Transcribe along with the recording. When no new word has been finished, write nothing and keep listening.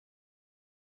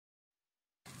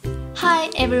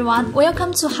Hi everyone,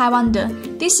 welcome to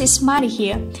Hiwonder. This is Miley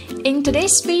here. In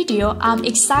today's video, I'm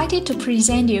excited to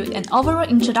present you an overall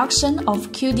introduction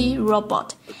of Qdee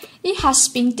Robot. It has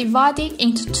been divided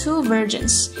into two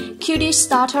versions, Qdee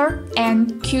Starter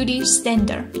and Qdee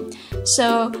Standard.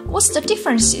 So, what's the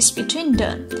differences between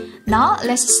them? Now,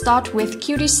 let's start with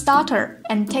Qdee Starter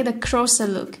and take a closer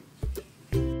look.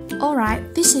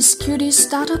 Alright, this is Qdee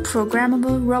Starter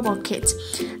programmable robot kit.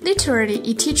 Literally,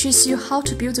 it teaches you how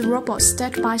to build a robot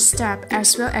step by step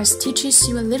as well as teaches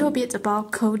you a little bit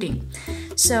about coding.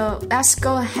 So let's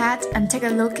go ahead and take a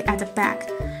look at the back.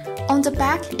 On the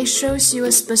back, it shows you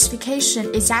a specification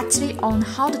exactly on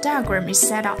how the diagram is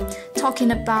set up,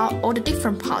 talking about all the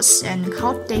different parts and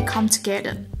how they come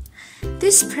together.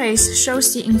 This place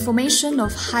shows the information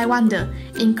of Hiwonder,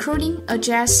 including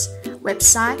address,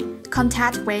 website,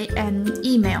 contact way, and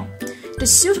email. The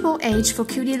suitable age for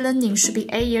Qdee learning should be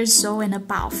 8 years old and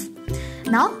above.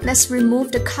 Now, let's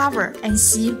remove the cover and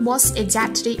see what's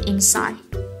exactly inside.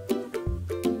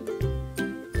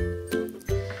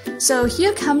 So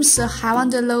here comes the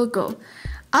Hiwonder logo.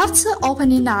 After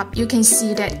opening up, you can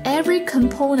see that every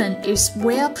component is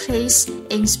well placed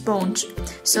in sponge.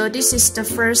 So this is the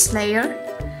first layer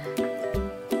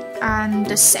and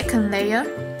the second layer.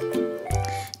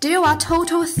 There are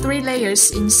total 3 layers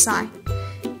inside.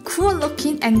 Cool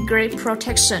looking and great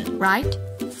protection, right?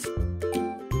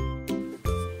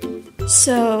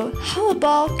 So how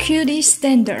about Qdee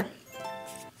Standard?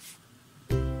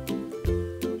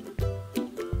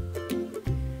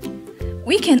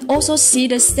 We can also see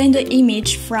the standard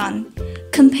image front.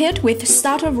 Compared with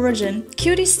starter version,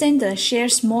 Qdee Standard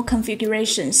shares more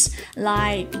configurations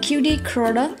like Qdee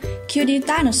crawler, Qdee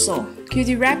dinosaur,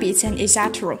 Qdee rabbit, and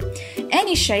etc.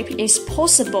 Any shape is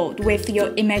possible with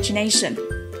your imagination.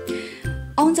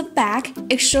 On the back,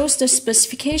 it shows the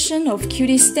specification of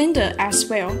Qdee Standard as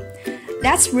well.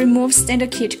 Let's remove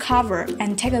standard kit cover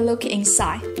and take a look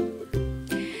inside.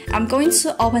 I'm going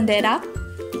to open that up.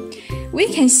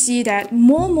 We can see that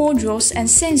more modules and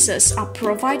sensors are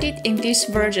provided in this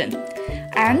version,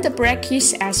 and the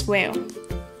brackets as well.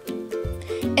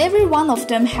 Every one of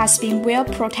them has been well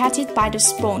protected by the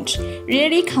sponge.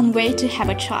 Really can't wait to have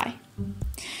a try.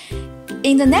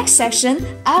 In the next section,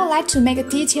 I would like to make a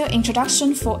detailed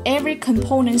introduction for every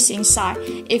component inside.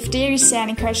 If there is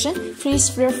any question, please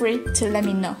feel free to let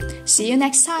me know. See you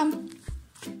next time!